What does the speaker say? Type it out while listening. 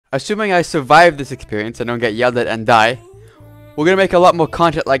assuming I survive this experience and don't get yelled at and die, we're gonna make a lot more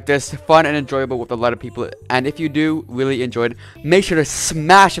content like this, fun and enjoyable with a lot of people. And if you do really enjoy it, make sure to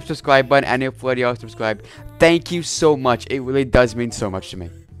smash the subscribe button. And if you already are subscribed, thank you so much. It really does mean so much to me.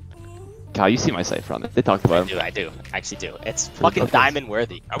 Kyle, you see my Cypher on it. They talked about him. I do. I actually do. It's fucking diamond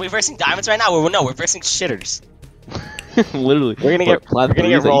worthy. Are we versing diamonds right now? No, we're versing shitters. Literally. We're gonna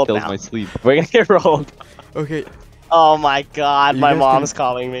get rolled now. My sleep. We're gonna get rolled. Okay. Oh my god, You my guys mom's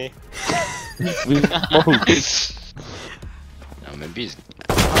calling me. We smoked. Maybe he's...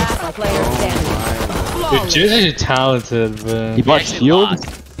 Last player standing. Dude, Jared's actually talented, man. He bought actually shield.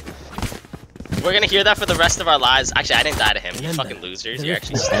 lost. We're gonna hear that for the rest of our lives. Actually, I didn't die to him. You fucking losers. You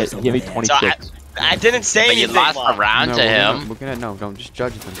actually He gave me 26. So I didn't say But you anything. lost Mom. a round No, to him. we're gonna no, don't just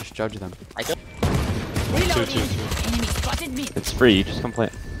judge them. Just judge them. I don't. It's free. You just come play.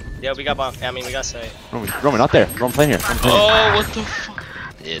 Yeah, we got bomb. I mean, we got say. Roman, not there. Roman, playing here. Oh, what the fuck?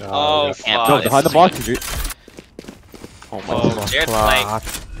 Dude, Oh, can't fuck. No, play behind the this box, dude. Oh my Oh, god. Jared's playing.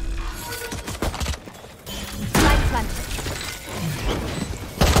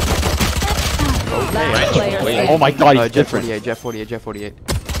 Last player Oh standing. my god, he's Jet different. 48, Jet 48, Jet 48.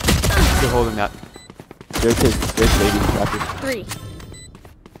 You're holding that. There's lady trapper. 3.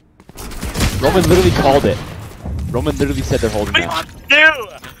 Roman literally called it. Roman literally said they're holding that.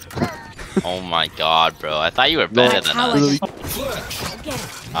 Oh my god, bro. I thought you were better than us. Literally. Oh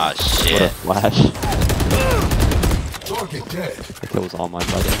What a shit. flash. That kill was all mine,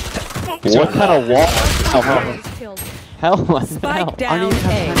 by the way. What kind of wall? Hell, Spike down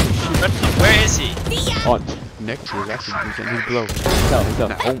A. Where is he? On. Nick, he's actually using his blow.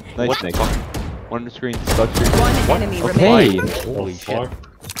 No. Oh, nice, Nick. One screen, stuck screen. One enemy Okay. remaining. Holy fuck.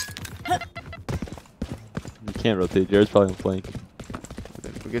 You can't rotate. Jared's probably on flank.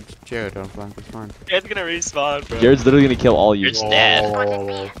 We get Jared on flank, it's fine. Jared's gonna respawn, bro. Jared's literally gonna kill all you. Jared's dead.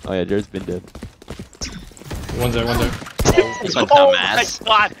 Oh yeah, Jared's been dead. One's there, one's there. He's a Oh my dumbass.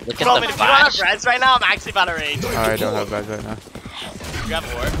 god. Look at Roman, the if you don't have flash. res right now, I'm actually about to rage. I don't have guys right now. You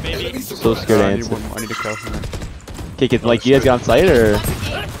have orb, maybe? So scared to I need answer. one more. I need a kill from him. Okay, kids, like you guys got on site or?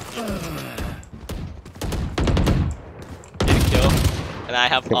 Get a kill. And I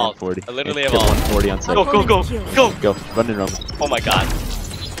have Get ult. 140. I literally Get have ult. 140 on site. Go. Go, run in Roman. Oh my god.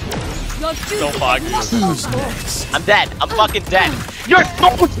 Don't fuck. I'm dead. I'm fucking dead. You're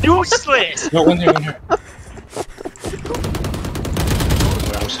so useless. No, one here, one here.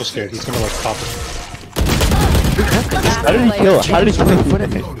 I'm so scared. He's gonna like pop it. How did he kill? How did he kill? I don't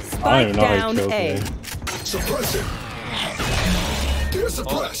even Spike know how down he killed A. me.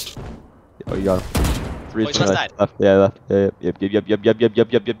 Oh, you got him. Three Oh, he's to the left left. Yeah, left. Yep.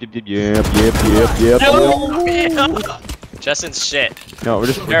 Justin's shit. No, we're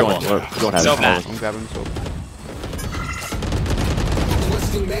Terrible. going. We're going So at it. bad. I'm grabbing so.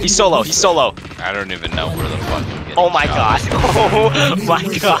 He's solo. He's solo. I don't even know where the fuck I'm getting Oh my god. shot. Oh my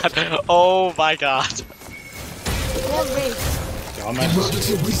god. Oh my god. Yeah, I'm actually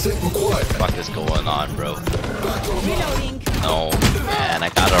What the fuck is going on, bro? No, man. I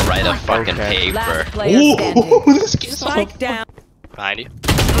gotta write a fucking paper. Last player standing. this kid's Spike down. Behind you.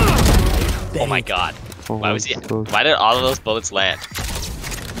 Oh my god. Oh, Why was he? close. Why did all of those bullets land?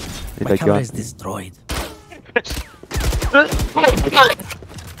 Hit that gun. destroyed.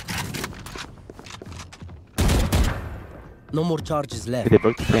 No more charges left. They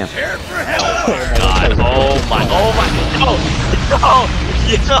broke the cam. God. Oh my. Oh my. Yo.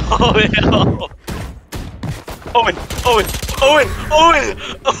 Owen. Oh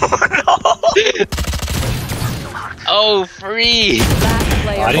no. Oh, free! Last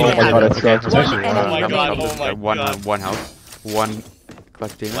player I didn't Oh my god, standing. that's scratch. It's actually One wrong. enemy Oh my god, remaining. oh my one, god. one house. One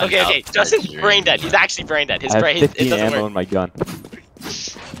collecting. One Okay. health, Justin's that's brain dead. He's actually brain dead. His I have brain. It 15 doesn't ammo work. in my gun.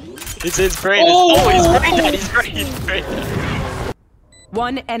 It's his brain. Oh, he's brain dead. He's brain dead.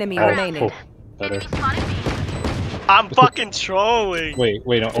 One enemy Oh, remaining. oh, better. I'm fucking trolling. Wait,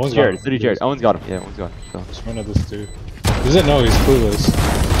 no, Owen's It's got Jared. him. It's literally Jared. Owen's got him. Yeah, Owen's got him. Go. Just run at this dude. Doesn't know he's clueless.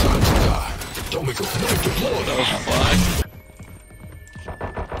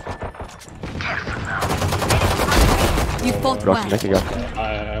 You fought Rocky, next you go.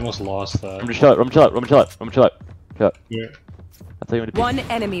 I almost lost that. Roman, just chill out. Roman, chill out. Roman, chill out. Roman, chill out. Chill out. Yeah. I'll tell you when to peek. One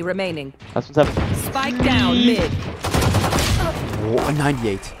enemy remaining. That's what's happening. Spike down mid.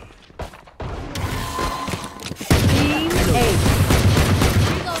 98. Team A.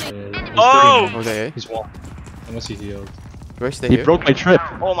 Oh! Oh, they. He's wall. Unless he healed. Where's they He here? broke my trip.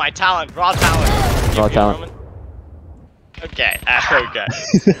 Oh my talent. Raw talent. Raw Give me talent. Roman. Okay. Okay.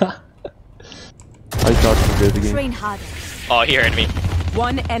 I thought he did the game. Train harder. Oh, he heard me.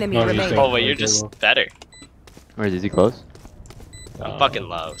 One enemy No, he's remaining. dead. Oh wait, you're just better. Where is he? Is he close? I'm fucking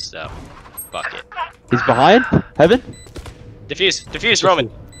low, so fuck it. He's behind. Heaven. Defuse, Roman.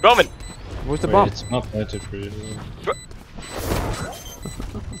 Roman. Where's the Wait, bomb? it's not planted for you. Bro-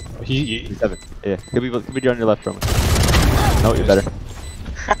 He He's heaven. Yeah. He'll be on your left, Roman. No, you're better.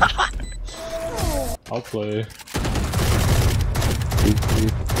 I'll play.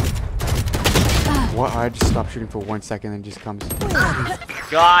 What? I just stopped shooting for 1 second and just comes.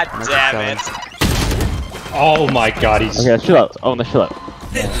 God damn it. Oh my god, he's. Okay, chill out. Oh, no, chill out.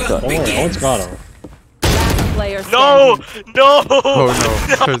 Don't worry, Owen's got him. Last player No! standing. No! Oh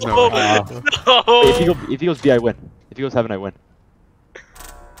no. There's no way. No! If he goes B, I win. If he goes heaven, I win.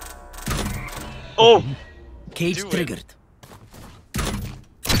 Oh! Cage Do it. triggered.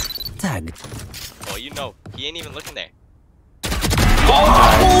 Tagged. Oh, you know, he ain't even looking there.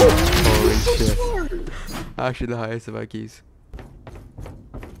 Holy shit. Actually the highest of IQs.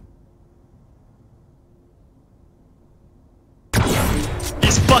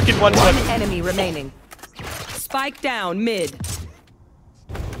 He's fucking one One seven. enemy remaining. Spike down mid.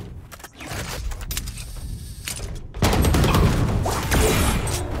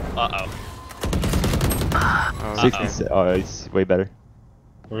 Uh-oh. Oh, 66. Oh, he's way better.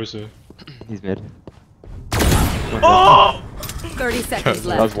 Where is he? He's mid. Oh! 30 seconds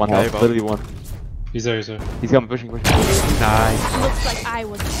That was left. one health. Hey, Literally one. He's there, he's there. He's coming, pushing. nice. Looks like I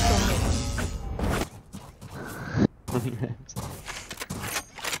was strong.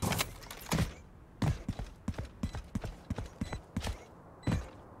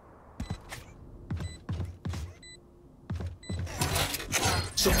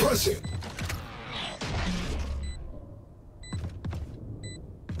 Suppressing.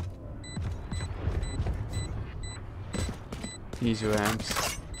 He's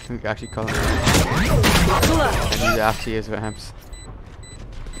ramps. Can we actually call him ramps? And he actually is ramps.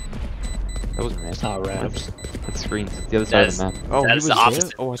 That wasn't ramps. It's not ramps. That's screens. It's the other side of the map. Oh, That he is was the there?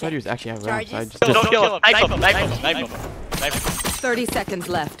 opposite. Oh, I thought he was actually at ramps. I just Don't kill him. Knife him. Knife him. Knife him. Knife him. 30 seconds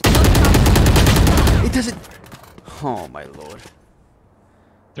left. It doesn't. Oh my lord.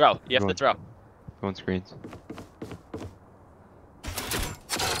 Throw. You have to throw. Going screens.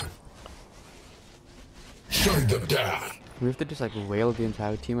 Shut them down. We have to just like wail the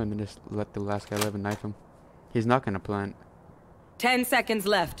entire team and then just let the last guy live and knife him. He's not gonna plant. 10 seconds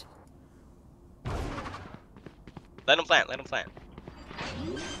left. Let him plant. Let him plant.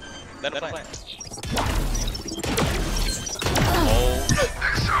 Let him plant. Oh.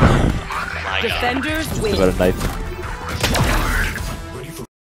 My God. Defenders About win. a knife.